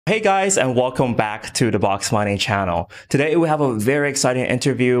Hey guys, and welcome back to the Box Money channel. Today we have a very exciting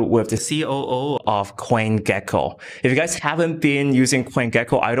interview with the COO of CoinGecko. If you guys haven't been using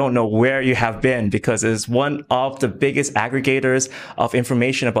CoinGecko, I don't know where you have been because it's one of the biggest aggregators of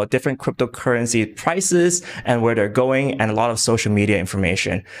information about different cryptocurrency prices and where they're going and a lot of social media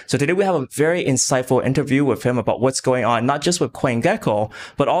information. So today we have a very insightful interview with him about what's going on, not just with CoinGecko,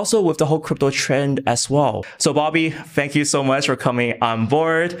 but also with the whole crypto trend as well. So Bobby, thank you so much for coming on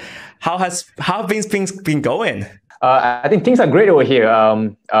board. How have things been going? I think things are great over here.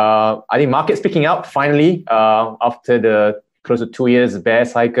 I think market's picking up finally after the close to 2 years bear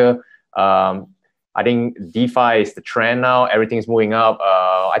cycle. I think DeFi is the trend now. Everything's moving up.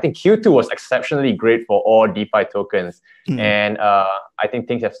 I think Q2 was exceptionally great for all DeFi tokens. And I think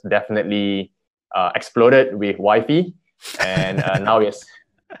things have definitely exploded with YFI. And now it's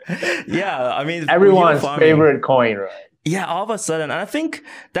everyone's favorite coin, right? Yeah, all of a sudden, and I think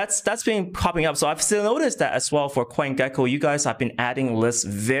that's been popping up. So I've still noticed that as well for CoinGecko. You guys have been adding lists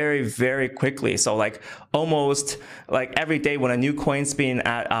very, very quickly. So like almost like every day when a new coin's being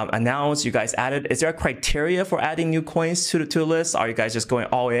announced, you guys added. Is there a criteria for adding new coins to the list? Are you guys just going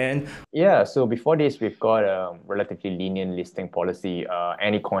all in? Yeah. So before this, we've got a relatively lenient listing policy.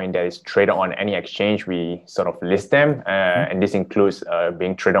 Any coin that is traded on any exchange, we sort of list them, and this includes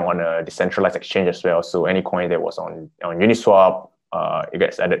being traded on a decentralized exchange as well. So any coin that was on Uniswap, it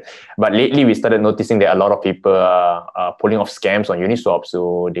gets added. But lately, we started noticing that a lot of people are pulling off scams on Uniswap.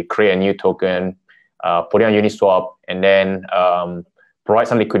 So they create a new token, put it on Uniswap, and then provide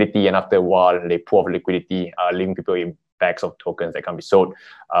some liquidity. And after a while, they pull off liquidity, leaving people in bags of tokens that can be sold.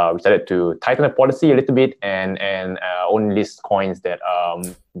 We started to tighten the policy a little bit and only list coins that are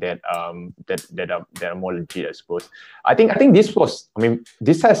more legit, I suppose. I think this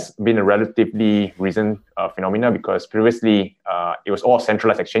has been a relatively recent phenomena because previously it was all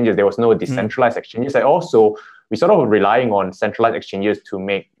centralized exchanges. There was no decentralized exchanges at all. So we sort of relying on centralized exchanges to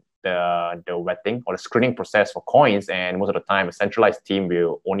make the vetting or the screening process for coins. And most of the time, a centralized team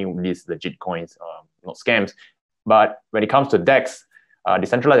will only list legit coins, not scams. But when it comes to DEX,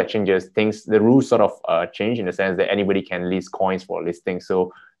 decentralized exchanges, the rules sort of change in the sense that anybody can list coins for listing.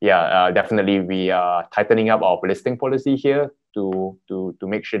 So yeah, definitely we are tightening up our listing policy here to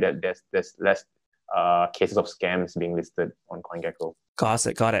make sure that there's less cases of scams being listed on CoinGecko.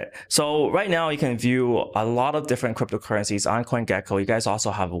 Got it. So right now you can view a lot of different cryptocurrencies on CoinGecko. You guys also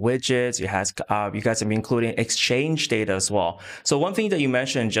have widgets. You guys have been including exchange data as well. So one thing that you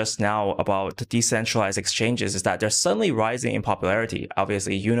mentioned just now about the decentralized exchanges is that they're suddenly rising in popularity.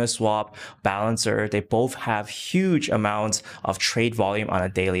 Obviously, Uniswap, Balancer, they both have huge amounts of trade volume on a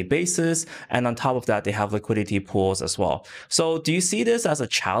daily basis. And on top of that, they have liquidity pools as well. So do you see this as a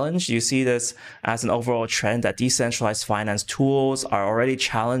challenge? Do you see this as an overall trend that decentralized finance tools are already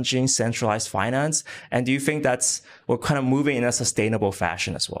challenging centralized finance? And do you think we're kind of moving in a sustainable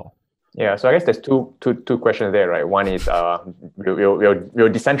fashion as well? Yeah, so I guess there's two questions there, right? One is will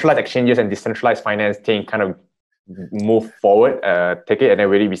decentralized exchanges and decentralized finance thing kind of move forward, take it, and then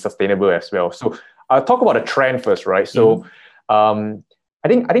really be sustainable as well. So I'll talk about the trend first, right? So I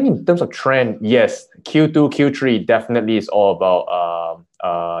think in terms of trend, yes, Q2, Q3 definitely is all about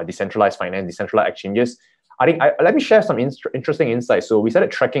decentralized finance, decentralized exchanges. Let me share some interesting insights. So we started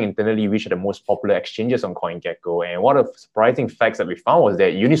tracking internally which are the most popular exchanges on CoinGecko. And one of the surprising facts that we found was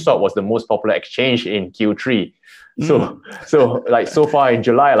that Uniswap was the most popular exchange in Q3. So far in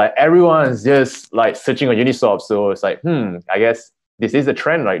July, like everyone's just like searching on Uniswap. So it's like, I guess this is a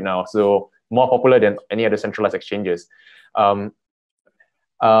trend right now. So more popular than any other centralized exchanges. In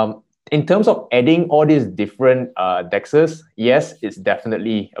terms of adding all these different DEXs, yes, it's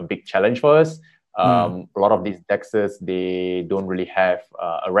definitely a big challenge for us. A lot of these DEXs, they don't really have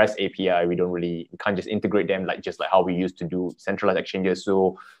a REST API. We can't just integrate them like how we used to do centralized exchanges.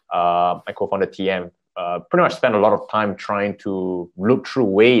 So my co-founder TM pretty much spent a lot of time trying to look through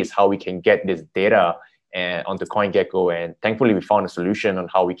ways how we can get this data onto CoinGecko. And thankfully, we found a solution on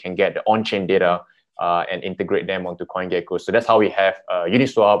how we can get the on-chain data and integrate them onto CoinGecko. So that's how we have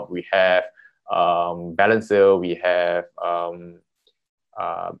Uniswap, we have Balancer, we have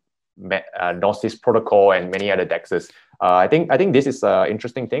Gnosis protocol and many other DEXs. I think this is an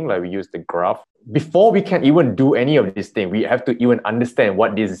interesting thing. Like we use the graph before we can even do any of this thing. We have to even understand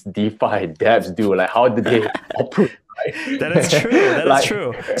what these DeFi devs do. Like how do they operate? Right? That is true. That is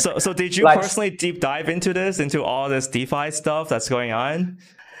true. So did you personally deep dive into all this DeFi stuff that's going on?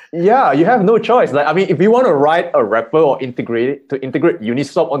 Yeah, you have no choice. Like, I mean, if you want to write a wrapper or integrate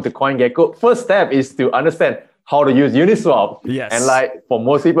Uniswap onto CoinGecko, first step is to understand how to use Uniswap. Yes. And like for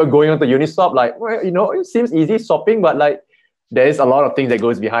most people going onto Uniswap, like, well, it seems easy swapping, but like there is a lot of things that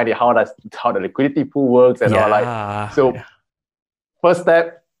goes behind it. How the liquidity pool works and all like. So first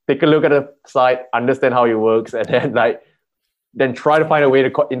step, take a look at the site, understand how it works, and then try to find a way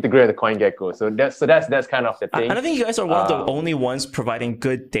to integrate the CoinGecko. So that's kind of the thing. And I think you guys are one of the only ones providing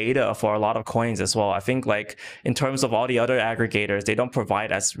good data for a lot of coins as well. I think like in terms of all the other aggregators, they don't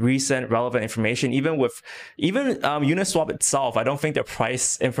provide as recent, relevant information. Even Uniswap itself, I don't think their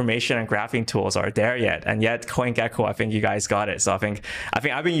price information and graphing tools are there yet. And yet CoinGecko, I think you guys got it. So I think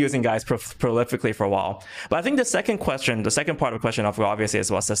I've been using guys prolifically for a while. But I think the second part of the question, obviously, is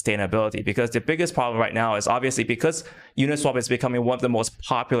about sustainability, because the biggest problem right now is obviously because Uniswap is becoming one of the most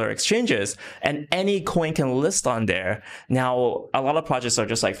popular exchanges and any coin can list on there. Now, a lot of projects are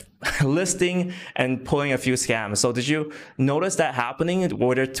just like listing and pulling a few scams. So did you notice that happening?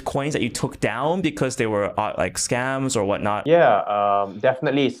 Were there coins that you took down because they were like scams or whatnot? Yeah,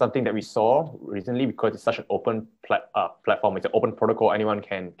 definitely something that we saw recently, because it's such an open platform. It's an open protocol. Anyone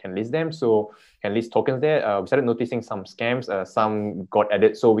can list them. So can list tokens there. We started noticing some scams. Some got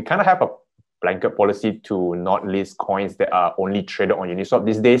added. So we kind of have a blanket policy to not list coins that are only traded on Uniswap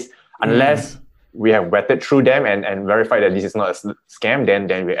these days, unless we have vetted through them and verified that this is not a scam,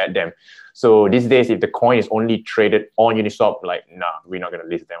 then we add them. So these days, if the coin is only traded on Uniswap, like, nah, we're not going to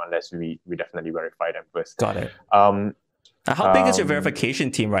list them unless we definitely verify them first. Got it. How big is your verification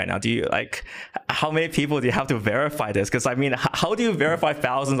team right now? How many people do you have to verify this? Because I mean, how do you verify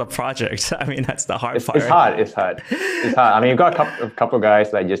thousands of projects? I mean, that's the hard part. It's hard. I mean, you've got a couple of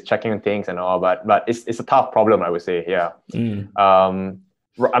guys like just checking things and all, but it's a tough problem, I would say. Yeah.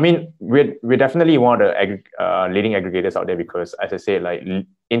 I mean, we're definitely one of the leading aggregators out there, because, as I said, like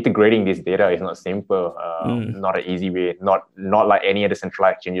integrating this data is not simple, not an easy way, not like any other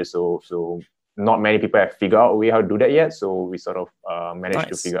centralized exchanges. So not many people have figured out a way how to do that yet. So we sort of managed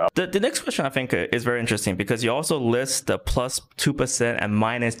to figure out. The next question I think is very interesting, because you also list the plus 2% and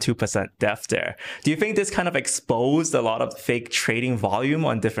minus 2% depth there. Do you think this kind of exposed a lot of fake trading volume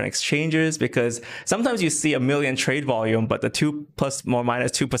on different exchanges? Because sometimes you see 1 million trade volume, but the 2 plus more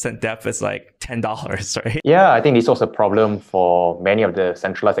minus 2% depth is like $10, right? Yeah, I think this was a problem for many of the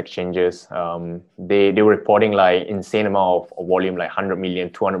centralized exchanges. They were reporting like insane amount of volume, like 100 million,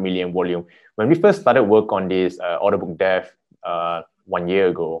 200 million volume. When we first started work on this order book dev 1 year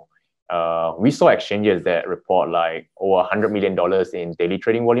ago, we saw exchanges that report like over $100 million in daily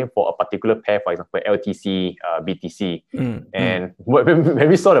trading volume for a particular pair, for example, LTC, BTC. And when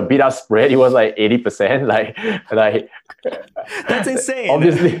we saw the bid-ask spread, it was like 80%. Like that's insane.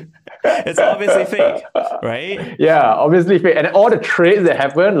 Obviously. It's obviously fake, right? Yeah, obviously fake. And all the trades that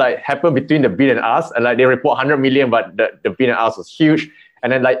happen between the bid and ask, and like they report 100 million, but the bid and ask was huge.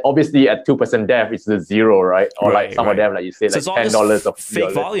 And then, like, obviously at 2% depth, it's the zero, right? Or like some of them, like you say, like $10 of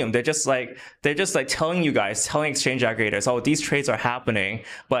fake volume. They're just like telling you guys, telling exchange aggregators, oh, these trades are happening,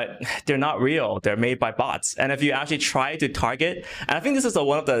 but they're not real. They're made by bots. And if you actually try to target, and I think this is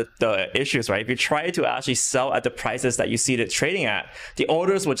one of the issues, right? If you try to actually sell at the prices that you see it trading at, the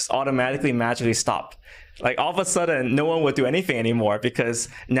orders would just automatically magically stop. Like all of a sudden, no one would do anything anymore, because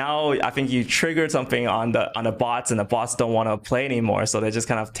now I think you triggered something on the bots, and the bots don't want to play anymore. So they just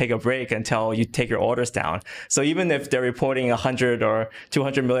kind of take a break until you take your orders down. So even if they're reporting 100 or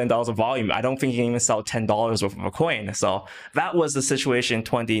 $200 million of volume, I don't think you can even sell $10 worth of a coin. So that was the situation in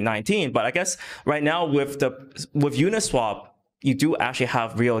 2019. But I guess right now with Uniswap, you do actually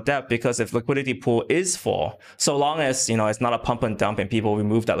have real depth, because if liquidity pool is full, so long as, it's not a pump and dump and people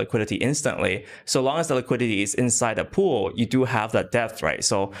remove that liquidity instantly, so long as the liquidity is inside the pool, you do have that depth, right?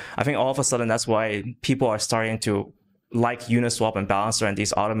 So I think all of a sudden that's why people are starting to like Uniswap and Balancer and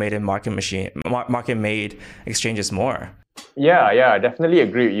these automated market-made exchanges more. Yeah, I definitely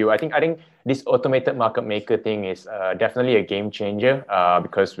agree with you. I think this automated market maker thing is definitely a game changer,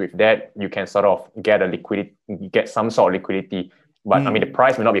 because with that you can sort of get some sort of liquidity. But I mean, the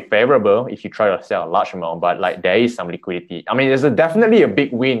price may not be favorable if you try to sell a large amount, but like there is some liquidity. I mean, there's definitely a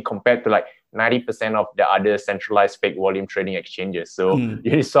big win compared to like 90% of the other centralized fake volume trading exchanges. So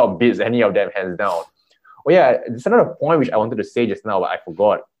Uniswap beats any of them hands down. Oh yeah, there's another point which I wanted to say just now, but I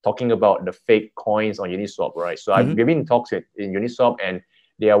forgot, talking about the fake coins on Uniswap, right? So I've been in talks in Uniswap, and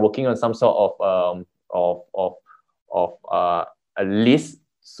they are working on some sort of a list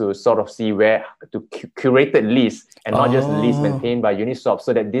to sort of see where to curated list, and not just list maintained by Uniswap,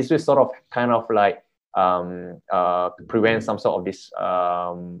 so that this will sort of kind of like prevent some sort of this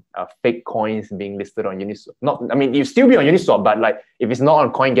fake coins being listed on Uniswap. I mean, you still be on Uniswap, but like if it's not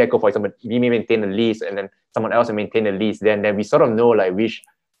on CoinGecko, for example, we may maintain a list, and then someone else will maintain a list. Then we sort of know like which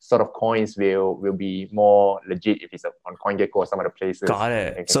sort of coins will be more legit if it's on CoinGecko or some other places. Got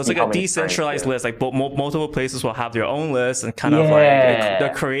it. So it's like a decentralized list, like multiple places will have their own list, and kind of like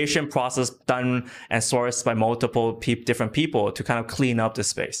the creation process done and sourced by multiple different people to kind of clean up the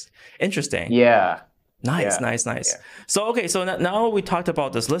space. Interesting. Yeah. Nice. Yeah. So, okay, so now we talked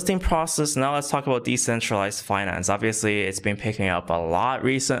about this listing process. Now let's talk about decentralized finance. Obviously, it's been picking up a lot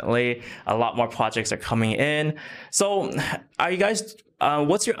recently. A lot more projects are coming in. So are you guys,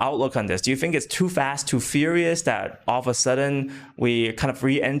 what's your outlook on this? Do you think it's too fast, too furious that all of a sudden we kind of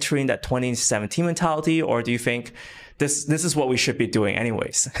re-entering that 2017 mentality? Or do you think this is what we should be doing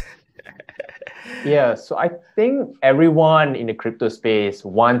anyways? Yeah, so I think everyone in the crypto space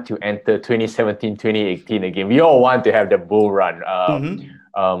want to enter 2017, 2018 again. We all want to have the bull run.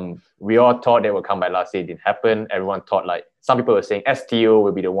 We all thought that would come by last year. It didn't happen. Everyone thought, like, some people were saying STO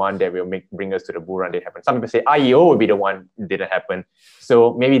will be the one that will bring us to the bull run. Didn't happen. Some people say IEO will be the one. Didn't happen.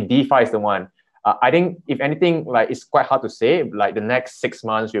 So maybe DeFi is the one. I think if anything, like, it's quite hard to say. Like, the next 6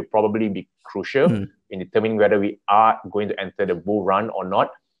 months will probably be crucial in determining whether we are going to enter the bull run or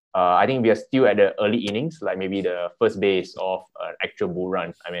not. I think we are still at the early innings, like maybe the first base of an actual bull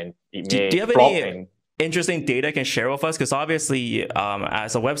run. I mean, it may do you have any interesting data you can share with us? Because obviously,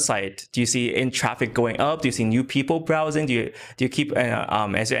 as a website, do you see in traffic going up? Do you see new people browsing? Do you keep?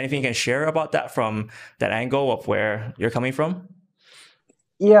 Is there anything you can share about that from that angle of where you're coming from?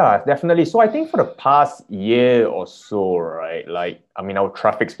 Yeah, definitely. So I think for the past year or so, right, like, I mean, our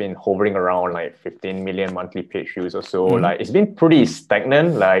traffic's been hovering around like 15 million monthly page views or so. Like, it's been pretty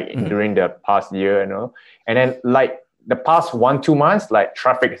stagnant, like, during the past year, you know. And then, like, the past 1-2 months, like,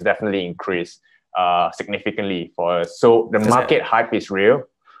 traffic has definitely increased significantly for us. So the market hype is real.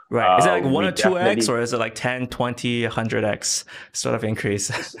 Right. Is it like 1 or 2x, or is it like 10, 20, 100x sort of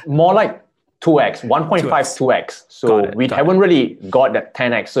increase? More like 2x, 1.5, 2x. So we haven't really got that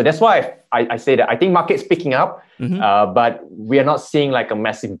 10x. So that's why I say that I think market's picking up, but we are not seeing like a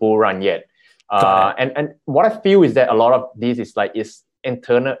massive bull run yet. And what I feel is that a lot of this is like,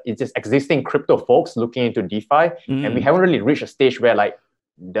 internal, it's just existing crypto folks looking into DeFi. And we haven't really reached a stage where like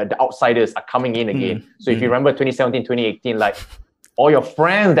the outsiders are coming in again. So if you remember 2017, 2018, like, all your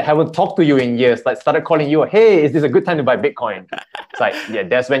friends that haven't talked to you in years, like, started calling you, hey, is this a good time to buy Bitcoin? It's like, yeah,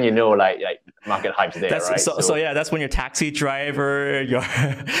 that's when you know, like market hype's there, right? So yeah, that's when your taxi driver, your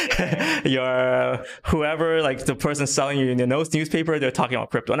whoever, like the person selling you in the newspaper, they're talking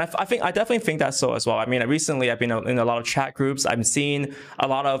about crypto. And I definitely think that's so as well. I mean, recently I've been in a lot of chat groups. I'm seeing a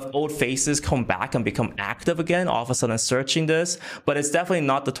lot of old faces come back and become active again, all of a sudden searching this. But it's definitely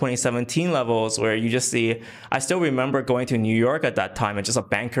not the 2017 levels where you just see. I still remember going to New York at that time and just a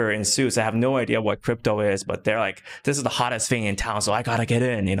banker in suits. I have no idea what crypto is, but they're like, this is the hottest thing in town, so I gotta get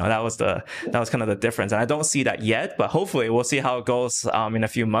in. You know, that was kind of the difference. And I don't see that yet, but hopefully we'll see how it goes in a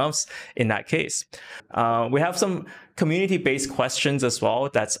few months in that case. We have some community-based questions as well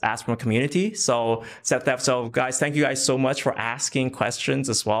that's asked from a community. So guys, thank you guys so much for asking questions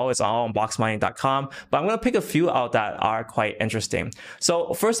as well. It's all on boxmining.com, but I'm going to pick a few out that are quite interesting.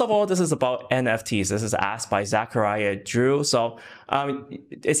 So first of all, this is about NFTs. This is asked by Zachariah Drew. So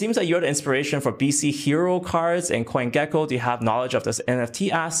it seems like you're the inspiration for BC Hero cards and CoinGecko. Do you have knowledge of this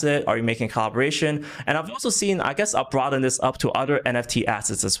NFT asset? Are you making collaboration? And I've also seen, I guess I'll broaden this up to other NFT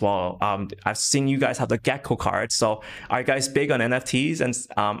assets as well. I've seen you guys have the Gecko card. So are you guys big on NFTs?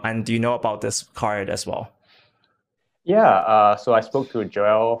 And do you know about this card as well? Yeah, so I spoke to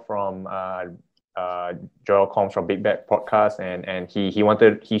Joel from Joel Combs from Big Bad Podcast, and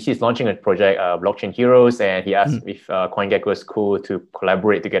he's launching a project, Blockchain Heroes, and he asked if CoinGecko is cool to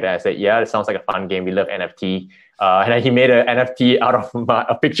collaborate together. I said, yeah, it sounds like a fun game. We love NFT. And then he made an NFT out of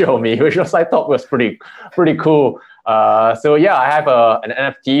a picture of me, which I thought was pretty cool. So yeah, I have an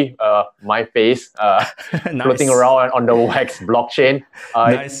NFT, my face, floating around on the Wax blockchain.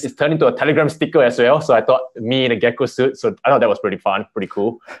 Nice. It's turned into a Telegram sticker as well. So I thought me in a gecko suit. So I thought that was pretty fun, pretty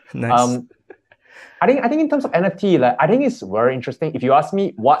cool. Nice. I think in terms of NFT, like, I think it's very interesting. If you ask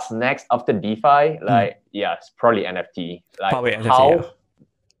me what's next after DeFi, like, yeah, it's probably NFT. Like, probably NFT. How? Yeah.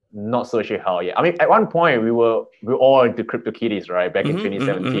 Not so sure how yet. I mean, at one point we were all into CryptoKitties, right? Back in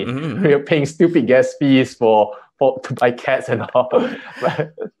 2017, we were paying stupid gas fees to buy cats and all.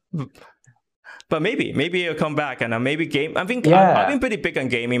 But maybe it'll come back, and maybe game. I've been pretty big on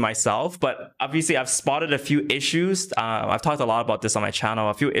gaming myself, but obviously I've spotted a few issues. I've talked a lot about this on my channel.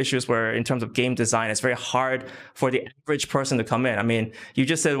 A few issues where, in terms of game design, it's very hard for the average person to come in. I mean, you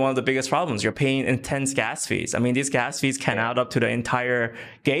just said one of the biggest problems. You're paying intense gas fees. I mean, these gas fees can add up to the entire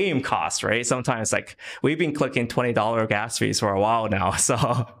game cost, right? Sometimes, like, we've been clicking $20 gas fees for a while now,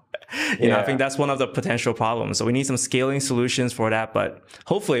 so. I think that's one of the potential problems. So we need some scaling solutions for that, but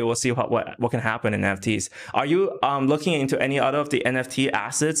hopefully we'll see what can happen in NFTs. Are you looking into any other of the NFT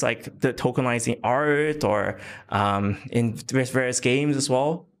assets, like the tokenizing art or in various games as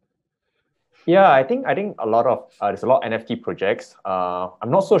well? Yeah, I think a lot of there's a lot of NFT projects. I'm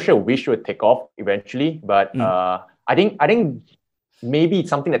not so sure which would take off eventually, but I think maybe it's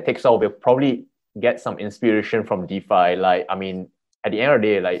something that takes off. We'll probably get some inspiration from DeFi. Like, I mean, at the end of the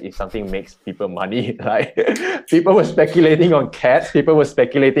day, like if something makes people money, like people were speculating on cats, people were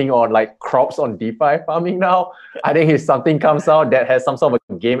speculating on like crops on DeFi farming now. I think if something comes out that has some sort of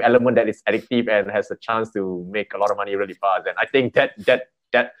a game element that is addictive and has a chance to make a lot of money really fast, then I think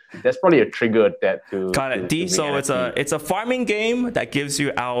that's probably a trigger that to got it. To So NFT. it's a farming game that gives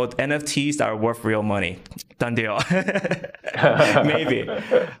you out NFTs that are worth real money. Done deal. Maybe.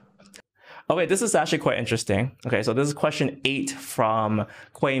 Okay, this is actually quite interesting. Okay, so this is question 8 from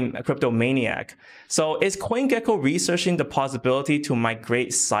Crypto Maniac. So is CoinGecko researching the possibility to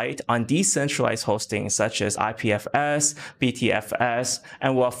migrate site on decentralized hosting such as IPFS, BTFS,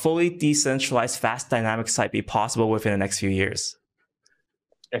 and will a fully decentralized fast dynamic site be possible within the next few years?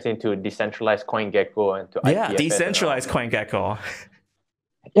 As into decentralized CoinGecko and to Yeah, IPFS decentralized CoinGecko.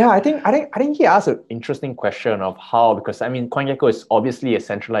 Yeah, I think he asked an interesting question of how, because I mean CoinGecko is obviously a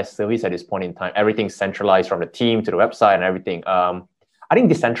centralized service at this point in time. Everything's centralized from the team to the website and everything. I think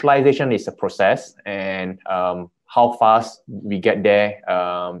decentralization is a process, and how fast we get there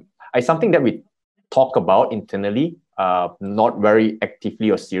is something that we talk about internally, not very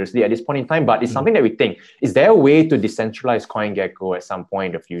actively or seriously at this point in time, but it's something that we think, is there a way to decentralize CoinGecko at some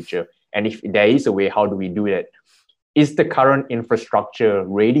point in the future? And if there is a way, how do we do that? Is the current infrastructure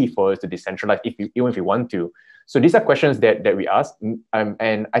ready for us to decentralize even if we want to? So these are questions that we ask.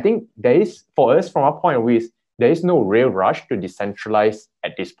 And I think there is, for us, from our point of view, there is no real rush to decentralize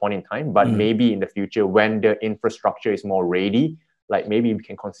at this point in time, but maybe in the future when the infrastructure is more ready, like maybe we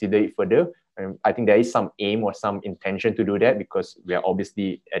can consider it further. And I think there is some aim or some intention to do that because we are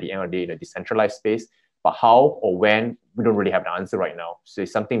obviously at the end of the day in a decentralized space, but how or when, we don't really have the answer right now. So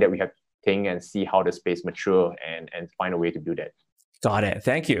it's something that we have thing and see how the space mature and find a way to do that. Got it.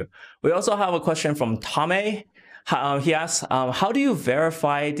 Thank you. We also have a question from Tame. He asks, how do you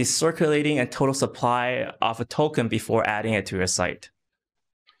verify the circulating and total supply of a token before adding it to your site?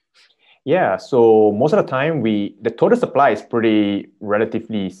 Yeah, so most of the time, the total supply is pretty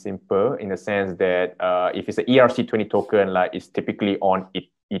relatively simple in the sense that if it's an ERC20 token, like it's typically on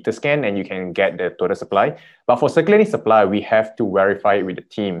Etherscan and you can get the total supply. But for circulating supply, we have to verify it with the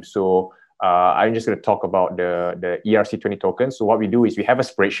team. So I'm just going to talk about the ERC20 token. So what we do is we have a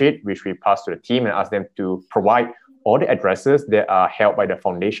spreadsheet which we pass to the team and ask them to provide all the addresses that are held by the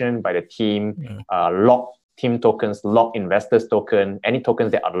foundation, by the team, locked team tokens, locked investors token, any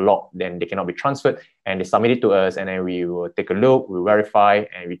tokens that are locked, then they cannot be transferred, and they submit it to us, and then we will take a look, we verify,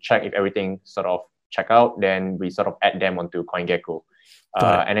 and we check if everything sort of check out, then we sort of add them onto CoinGecko.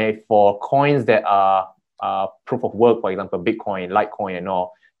 And then for coins that are proof of work, for example, Bitcoin, Litecoin and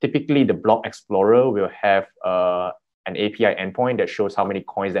all, typically the Block Explorer will have an API endpoint that shows how many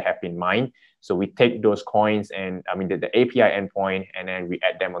coins that have been mined. So we take those coins and the API endpoint, and then we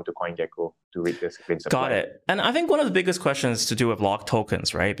add them onto CoinGecko to read the supply. Got it. And I think one of the biggest questions to do with locked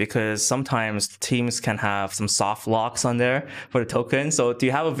tokens, right? Because sometimes teams can have some soft locks on there for the token. So do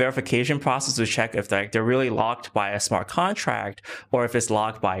you have a verification process to check if they're really locked by a smart contract, or if it's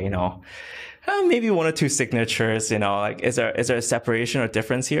locked by, maybe one or two signatures, like is there a separation or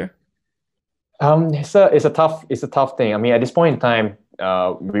difference here? It's a tough thing. I mean, at this point in time,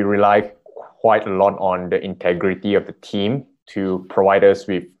 we rely quite a lot on the integrity of the team to provide us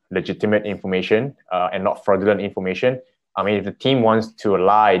with legitimate information and not fraudulent information. I mean, if the team wants to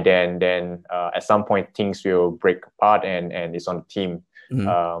lie, then at some point things will break apart and it's on the team.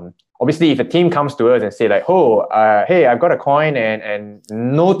 Obviously, if a team comes to us and say like, hey, I've got a coin and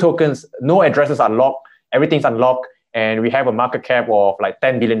no tokens, no addresses are locked, everything's unlocked, and we have a market cap of like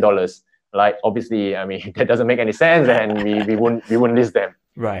 $10 billion. Like, obviously, I mean, that doesn't make any sense, and we wouldn't list them.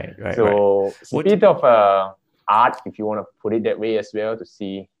 Right. So it's a bit of art, if you want to put it that way as well, to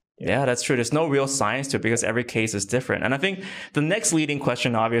see. Yeah, that's true. There's no real science to it because every case is different. And I think the next leading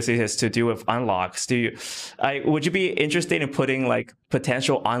question obviously has to do with unlocks. Would you be interested in putting like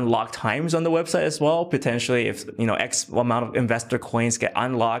potential unlock times on the website as well? Potentially, if X amount of investor coins get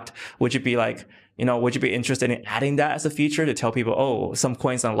unlocked, would you be like, would you be interested in adding that as a feature to tell people, oh, some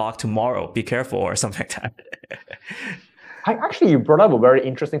coins unlock tomorrow, be careful, or something like that? Actually, you brought up a very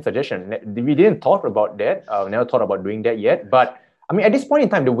interesting suggestion. We didn't talk about that. Never thought about doing that yet. But I mean, at this point in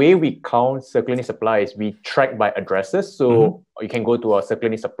time, the way we count circulating supply is we track by addresses. So you can go to our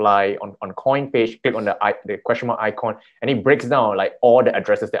circulating supply on Coin page, click on the question mark icon, and it breaks down like all the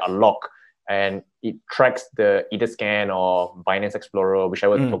addresses that are locked. And it tracks the Etherscan or Binance Explorer,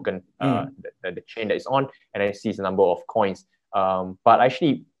 whichever token, the chain that is on, and then it sees the number of coins. But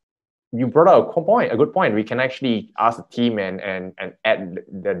actually, you brought up a good point. We can actually ask the team and add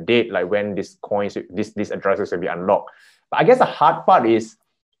the date, like when these addresses will be unlocked. But I guess the hard part is,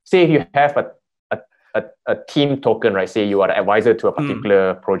 say if you have a team token, right? Say you are the advisor to a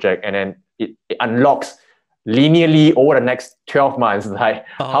particular project, and then it unlocks linearly over the next 12 months. Like,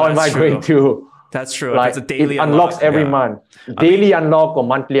 how am I going to? That's true. Like, it's a daily it unlocks every month. Daily unlock or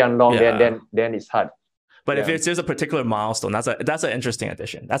monthly unlock, then it's hard. But if there's a particular milestone, that's an interesting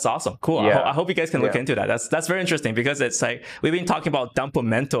addition. That's awesome. Cool. I hope you guys can look into that. That's very interesting, because it's like we've been talking about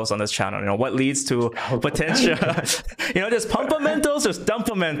dumpumentals on this channel. You know, what leads to potential. You know, there's pumpamentals, there's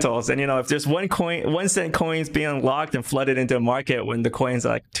dumpumentals, and you know, if there's 1 cent coins being unlocked and flooded into the market when the coins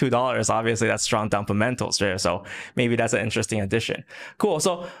are like $2, obviously that's strong dumpumentals there. So maybe that's an interesting addition. Cool.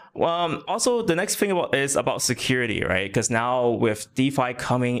 So also the next thing is about security, right? Because now with DeFi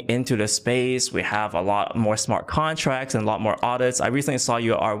coming into the space, we have a lot more smart contracts and a lot more audits. I recently saw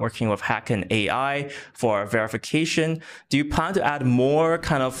you are working with Hacken AI for verification. Do you plan to add more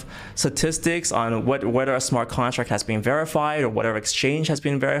kind of statistics on whether a smart contract has been verified or whatever exchange has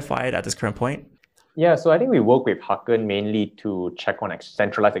been verified at this current point? Yeah, so I think we work with Hacken mainly to check on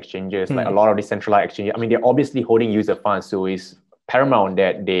centralized exchanges. Like a lot of these centralized exchanges, I mean, they're obviously holding user funds, so it's paramount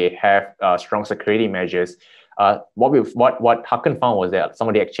that they have strong security measures. What Hacken found was that some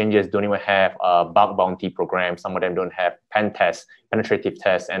of the exchanges don't even have bug bounty programs. Some of them don't have penetrative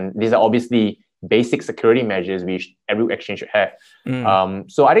tests, and these are obviously basic security measures which every exchange should have.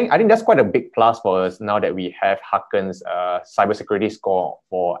 So I think that's quite a big plus for us now that we have Hacken's cybersecurity score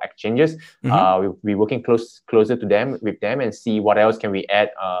for exchanges. We're working closer to them and see what else can we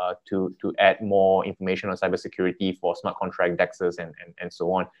add to add more information on cybersecurity for smart contract dexes and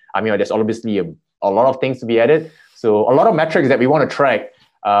so on. I mean, there's obviously a lot of things to be added. So a lot of metrics that we want to track,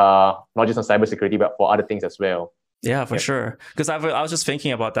 not just on cybersecurity, but for other things as well. Yeah, for sure. Because I was just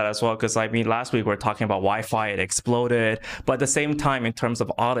thinking about that as well. Because I mean, last week we were talking about Wi-Fi, it exploded. But at the same time, in terms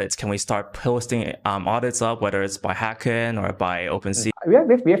of audits, can we start posting audits up, whether it's by Hacken or by OpenSea? We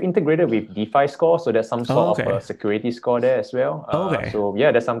have integrated with DeFi Score, so there's some sort of a security score there as well. So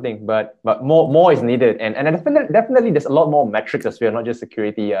yeah, that's something. But more is needed, and definitely there's a lot more metrics as well, not just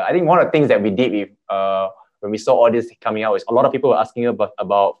security. I think one of the things that we did with when we saw all this coming out, is a lot of people were asking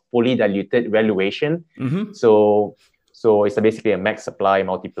about fully diluted valuation. So it's basically a max supply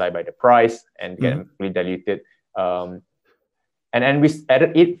multiplied by the price and get them fully diluted. And we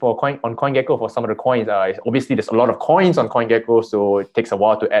added it for on CoinGecko for some of the coins. Obviously, there's a lot of coins on CoinGecko, so it takes a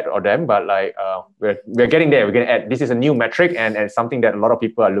while to add all them. But like we're getting there. We're going to add. This is a new metric and something that a lot of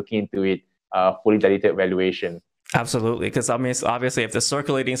people are looking into it. Fully diluted valuation. Absolutely, because I mean, obviously, if the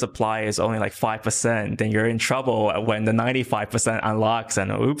circulating supply is only like 5%, then you're in trouble when the 95% unlocks,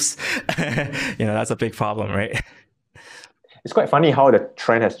 and oops, you know, that's a big problem, right? It's quite funny how the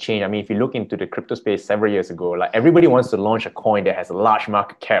trend has changed. I mean, if you look into the crypto space several years ago, like everybody wants to launch a coin that has a large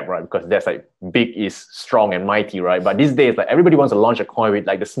market cap, right? Because that's like big is strong and mighty, right? But these days, like everybody wants to launch a coin with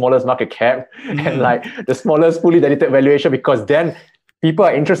like the smallest market cap and like the smallest fully diluted valuation, because then people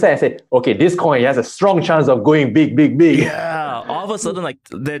are interested and say, okay, this coin has a strong chance of going big. Yeah, all of a sudden, like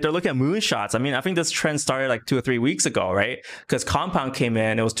they're looking at moonshots. I mean, I think this trend started like 2 or 3 weeks ago, right? Because Compound came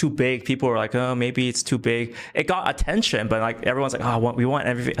in, it was too big. People were like, oh, maybe it's too big. It got attention, but like everyone's like, oh, we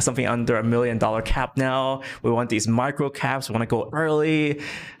want something under $1 million cap now. We want these micro caps. We want to go early.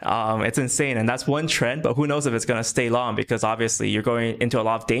 It's insane, and that's one trend. But who knows if it's going to stay long? Because obviously, you're going into a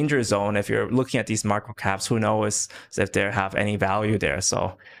lot of danger zone if you're looking at these micro caps. Who knows if they have any value there?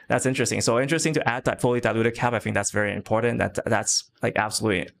 So that's interesting. So interesting to add that fully diluted cap. I think that's very important. That's like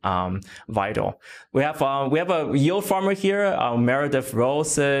absolutely vital. We have a yield farmer here. Meredith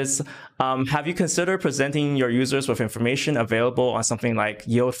Rose says, have you considered presenting your users with information available on something like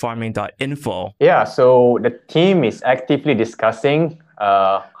yieldfarming.info? Yeah. So the team is actively discussing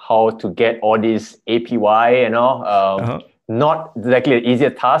how to get all these APY and all. Not exactly an easier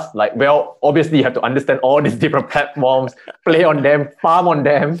task. Like, well, obviously you have to understand all these different platforms, play on them, farm on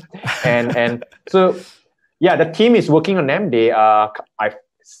them, and so yeah, the team is working on them. They I've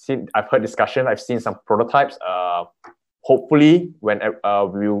heard discussion. I've seen some prototypes. Hopefully, when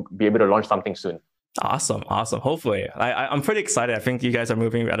we'll be able to launch something soon. Awesome, awesome. Hopefully, I'm pretty excited. I think you guys are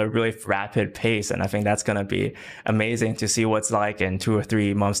moving at a really rapid pace, and I think that's going to be amazing to see what's like in 2 or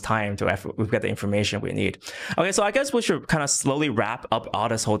 3 months' time to we get the information we need. Okay, so I guess we should kind of slowly wrap up all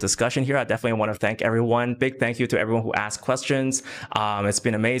this whole discussion here. I definitely want to thank everyone. Big thank you to everyone who asked questions. It's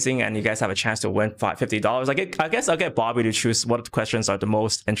been amazing, and you guys have a chance to win $50. I guess I'll get Bobby to choose what questions are the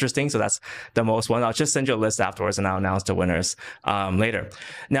most interesting. So that's the most one. I'll just send you a list afterwards, and I'll announce the winners later.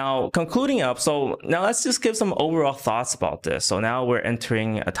 Now, concluding up, so now let's just give some overall thoughts about this. So now we're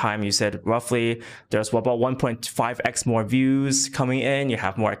entering a time, you said roughly there's about 1.5x more views coming in, you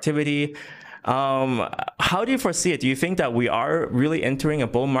have more activity. How do you foresee it? Do you think that we are really entering a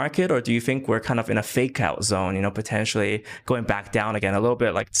bull market, or do you think we're kind of in a fake out zone, you know, potentially going back down again, a little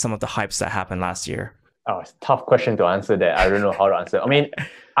bit like some of the hypes that happened last year? Oh, it's a tough question to answer that. I don't know how to answer. I mean,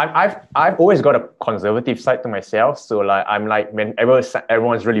 I've always got a conservative side to myself. So like I'm like, when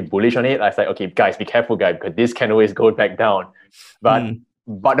everyone's really bullish on it, I say, okay, guys, be careful, guys, because this can always go back down. But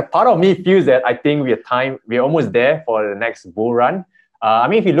the part of me feels that I think we're almost there for the next bull run. I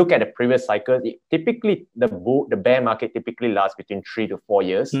mean, if you look at the previous cycles, typically the bear market typically lasts between 3 to 4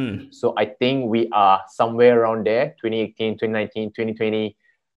 years. So I think we are somewhere around there, 2018, 2019, 2020.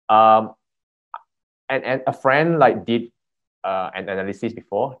 And a friend like did an analysis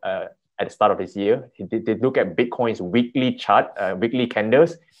before at the start of this year. He did look at Bitcoin's weekly chart, weekly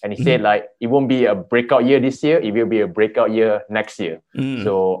candles, and he said like it won't be a breakout year this year. It will be a breakout year next year.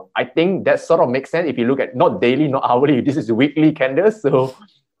 So I think that sort of makes sense if you look at not daily, not hourly. This is weekly candles, so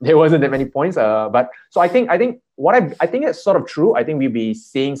there wasn't that many points. But so I think it's sort of true. I think we'll be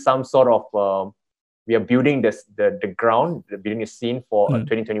seeing some sort of we are building the ground, building a scene for a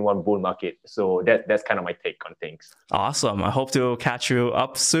 2021 bull market. So that's kind of my take on things. Awesome. I hope to catch you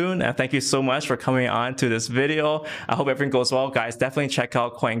up soon. And thank you so much for coming on to this video. I hope everything goes well, guys. Definitely check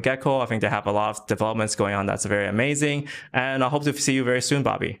out CoinGecko. I think they have a lot of developments going on that's very amazing. And I hope to see you very soon,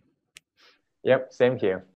 Bobby. Yep, same here.